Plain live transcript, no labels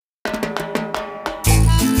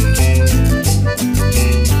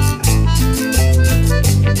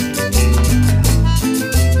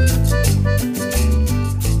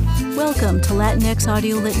Vox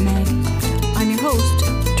Audio Lit Mag. I'm your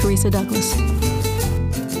host, Teresa Douglas.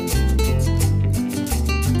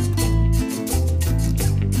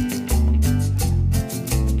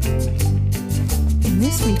 In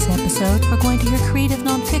this week's episode, we're going to hear creative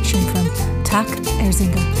nonfiction from Tak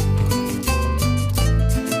Erzinga.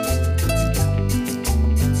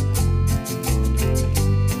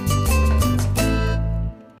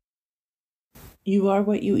 You Are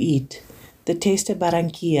What You Eat, The Taste of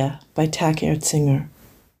Barranquilla by Tak Erzinger.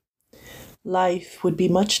 Life would be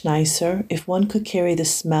much nicer if one could carry the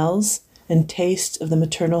smells and tastes of the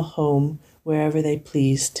maternal home wherever they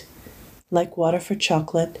pleased. Like water for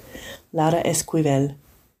chocolate, Lara Esquivel.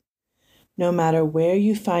 No matter where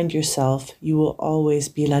you find yourself, you will always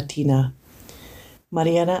be Latina.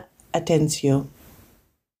 Mariana Atencio.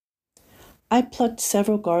 I plucked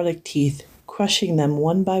several garlic teeth, crushing them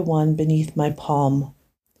one by one beneath my palm,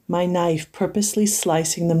 my knife purposely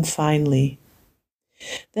slicing them finely.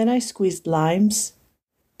 Then I squeezed limes,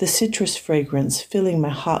 the citrus fragrance filling my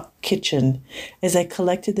hot kitchen as I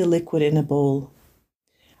collected the liquid in a bowl.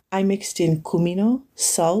 I mixed in cumino,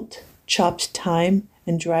 salt, chopped thyme,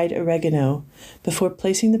 and dried oregano before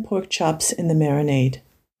placing the pork chops in the marinade.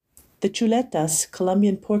 The chuletas,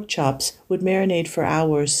 Colombian pork chops, would marinate for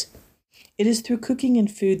hours. It is through cooking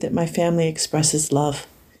and food that my family expresses love.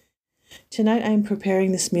 Tonight I am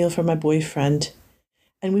preparing this meal for my boyfriend,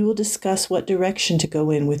 and we will discuss what direction to go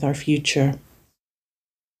in with our future.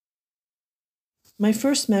 My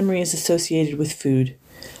first memory is associated with food,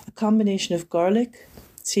 a combination of garlic,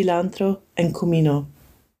 cilantro, and cumino.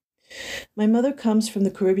 My mother comes from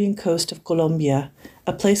the Caribbean coast of Colombia,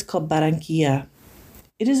 a place called Barranquilla.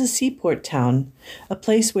 It is a seaport town, a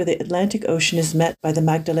place where the Atlantic Ocean is met by the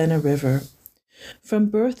Magdalena River. From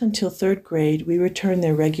birth until third grade, we returned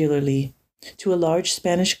there regularly, to a large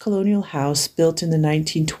Spanish colonial house built in the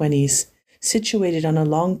 1920s, situated on a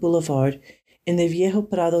long boulevard in the Viejo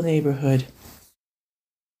Prado neighborhood.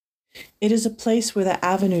 It is a place where the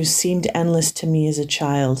avenues seemed endless to me as a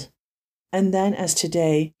child, and then, as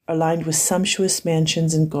today, are lined with sumptuous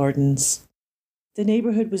mansions and gardens. The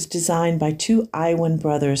neighborhood was designed by two Iowan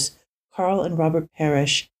brothers, Carl and Robert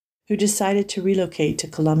Parrish, who decided to relocate to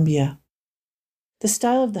Colombia. The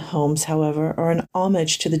style of the homes, however, are an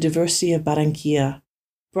homage to the diversity of Barranquilla,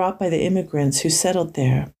 brought by the immigrants who settled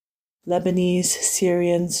there, Lebanese,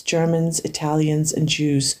 Syrians, Germans, Italians, and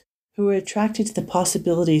Jews, who were attracted to the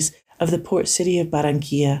possibilities of the port city of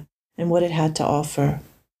Barranquilla and what it had to offer.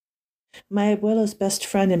 My abuelo's best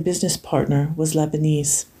friend and business partner was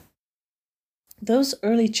Lebanese. Those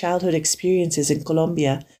early childhood experiences in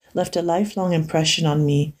Colombia left a lifelong impression on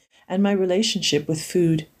me and my relationship with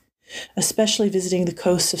food, especially visiting the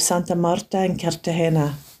coasts of Santa Marta and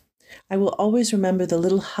Cartagena. I will always remember the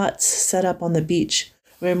little huts set up on the beach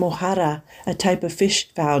where mojarra, a type of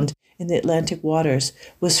fish found in the Atlantic waters,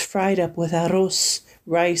 was fried up with arroz,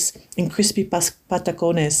 rice, and crispy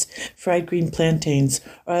patacones, fried green plantains,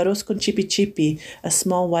 or arroz con chipi chipi, a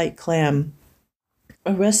small white clam.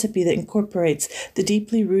 A recipe that incorporates the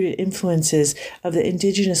deeply rooted influences of the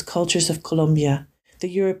indigenous cultures of Colombia, the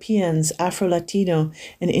Europeans, Afro-Latino,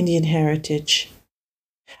 and Indian heritage.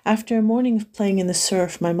 After a morning of playing in the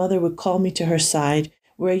surf, my mother would call me to her side,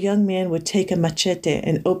 where a young man would take a machete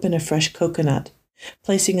and open a fresh coconut,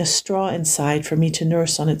 placing a straw inside for me to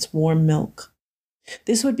nurse on its warm milk.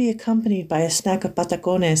 This would be accompanied by a snack of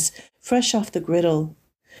patacones, fresh off the griddle.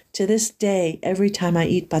 To this day, every time I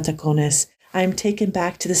eat patacones, I am taken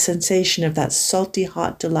back to the sensation of that salty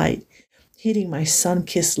hot delight, hitting my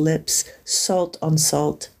sun-kissed lips, salt on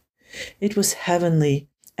salt. It was heavenly,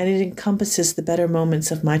 and it encompasses the better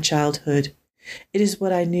moments of my childhood. It is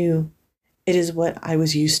what I knew. It is what I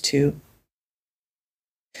was used to.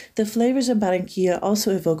 The flavors of Barranquilla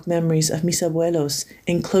also evoke memories of mis abuelos'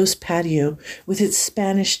 enclosed patio with its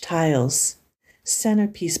Spanish tiles,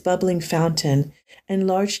 centerpiece bubbling fountain, and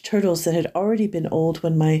large turtles that had already been old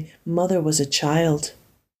when my mother was a child.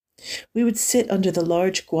 We would sit under the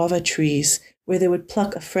large guava trees where they would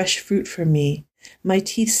pluck a fresh fruit for me, my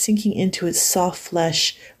teeth sinking into its soft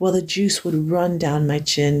flesh while the juice would run down my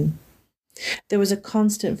chin. There was a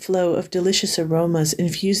constant flow of delicious aromas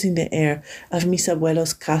infusing the air of mis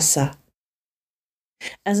abuelos' casa.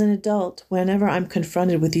 As an adult, whenever I'm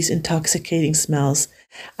confronted with these intoxicating smells,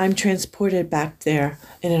 I'm transported back there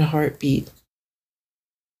in a heartbeat.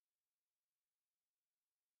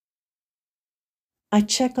 I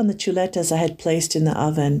check on the chuletas I had placed in the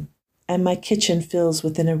oven, and my kitchen fills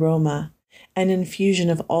with an aroma, an infusion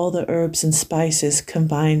of all the herbs and spices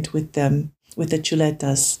combined with them, with the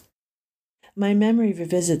chuletas. My memory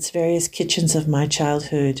revisits various kitchens of my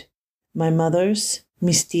childhood, my mother's,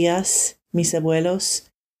 mis tías, mis abuelos,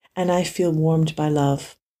 and I feel warmed by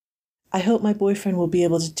love. I hope my boyfriend will be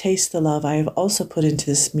able to taste the love I have also put into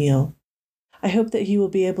this meal. I hope that he will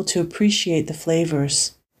be able to appreciate the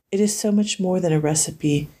flavors. It is so much more than a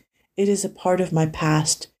recipe. It is a part of my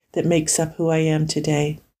past that makes up who I am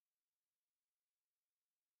today.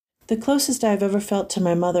 The closest I have ever felt to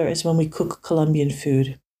my mother is when we cook Colombian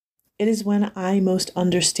food. It is when I most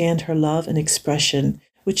understand her love and expression,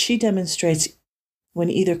 which she demonstrates when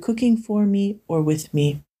either cooking for me or with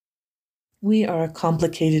me. We are a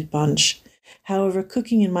complicated bunch. However,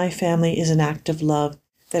 cooking in my family is an act of love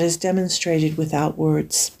that is demonstrated without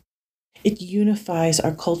words. It unifies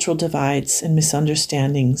our cultural divides and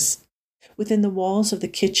misunderstandings. Within the walls of the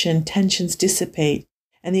kitchen, tensions dissipate,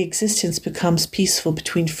 and the existence becomes peaceful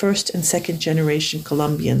between first and second generation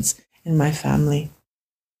Colombians in my family.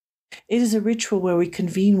 It is a ritual where we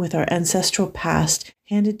convene with our ancestral past,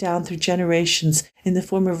 handed down through generations in the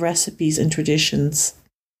form of recipes and traditions.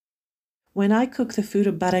 When I cook the food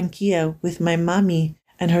of Barranquilla with my mami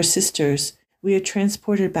and her sisters, we are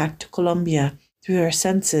transported back to Colombia through our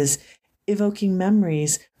senses, evoking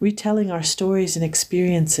memories, retelling our stories and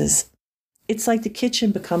experiences. It's like the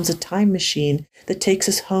kitchen becomes a time machine that takes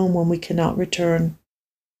us home when we cannot return.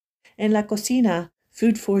 In La Cocina,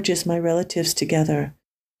 food forges my relatives together,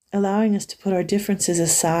 allowing us to put our differences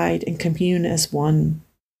aside and commune as one.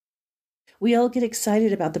 We all get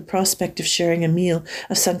excited about the prospect of sharing a meal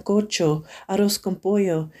of sancocho, arroz con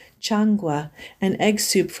pollo, changua, and egg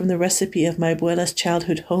soup from the recipe of my abuela's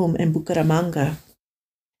childhood home in Bucaramanga.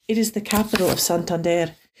 It is the capital of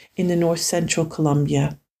Santander in the north-central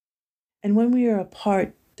Colombia. And when we are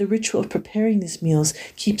apart, the ritual of preparing these meals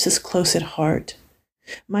keeps us close at heart.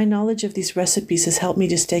 My knowledge of these recipes has helped me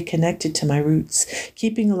to stay connected to my roots,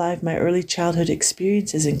 keeping alive my early childhood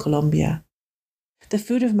experiences in Colombia. The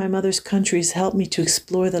food of my mother's country has helped me to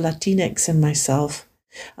explore the Latinx in myself,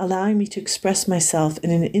 allowing me to express myself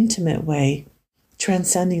in an intimate way,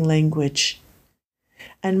 transcending language.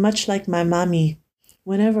 And much like my mami,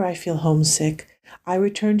 whenever I feel homesick, I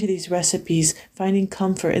return to these recipes, finding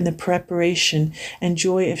comfort in the preparation and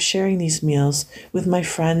joy of sharing these meals with my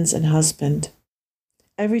friends and husband.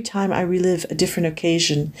 Every time I relive a different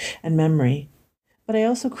occasion and memory, but I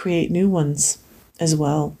also create new ones as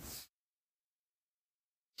well.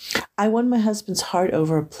 I won my husband's heart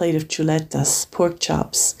over a plate of chuletas, pork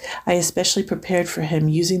chops, I especially prepared for him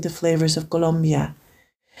using the flavors of Colombia.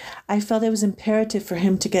 I felt it was imperative for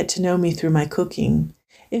him to get to know me through my cooking.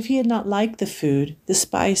 If he had not liked the food, the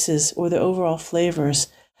spices, or the overall flavors,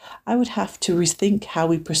 I would have to rethink how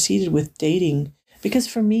we proceeded with dating, because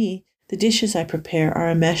for me, the dishes I prepare are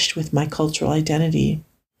enmeshed with my cultural identity.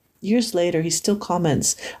 Years later, he still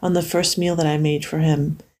comments on the first meal that I made for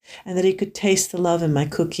him, and that he could taste the love in my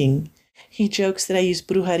cooking. He jokes that I use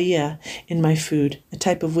brujeria in my food, a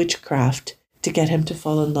type of witchcraft, to get him to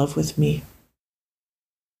fall in love with me.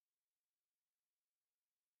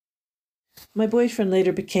 My boyfriend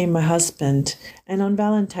later became my husband, and on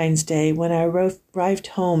Valentine's Day, when I arrived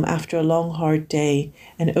home after a long, hard day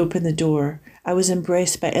and opened the door, I was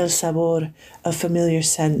embraced by el sabor of familiar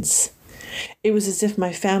scents. It was as if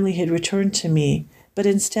my family had returned to me, but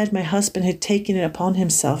instead my husband had taken it upon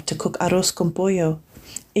himself to cook arroz con pollo,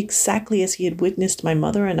 exactly as he had witnessed my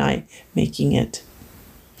mother and I making it.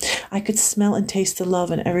 I could smell and taste the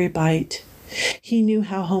love in every bite. He knew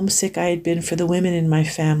how homesick I had been for the women in my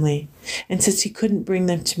family, and since he couldn't bring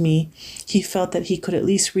them to me, he felt that he could at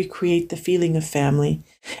least recreate the feeling of family,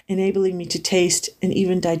 enabling me to taste and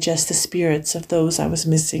even digest the spirits of those I was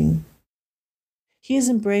missing. He has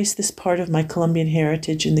embraced this part of my Colombian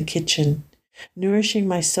heritage in the kitchen, nourishing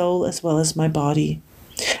my soul as well as my body.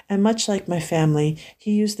 And much like my family,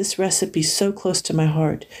 he used this recipe so close to my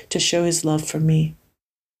heart to show his love for me.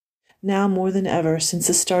 Now more than ever, since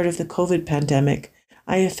the start of the COVID pandemic,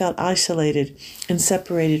 I have felt isolated and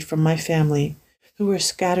separated from my family, who were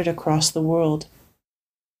scattered across the world.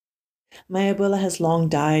 My abuela has long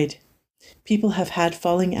died. People have had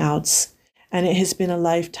falling outs, and it has been a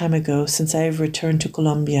lifetime ago since I have returned to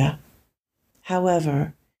Colombia.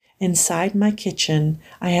 However, inside my kitchen,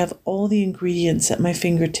 I have all the ingredients at my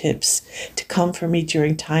fingertips to comfort me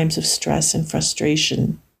during times of stress and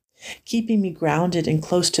frustration, keeping me grounded and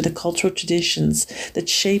close to the cultural traditions that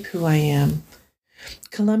shape who I am.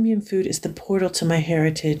 Colombian food is the portal to my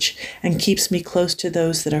heritage and keeps me close to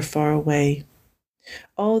those that are far away.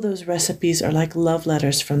 All those recipes are like love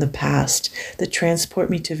letters from the past that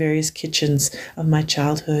transport me to various kitchens of my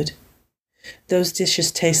childhood. Those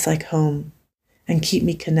dishes taste like home and keep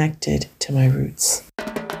me connected to my roots.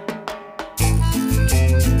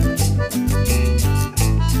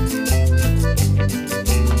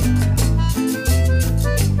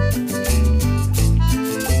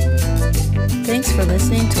 Thanks for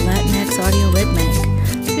listening to Latinx Audio Lit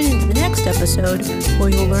Mag. Tune into the next episode where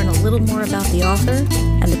you'll learn a little more about the author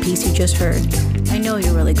and the piece you just heard. I know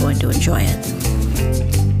you're really going to enjoy it.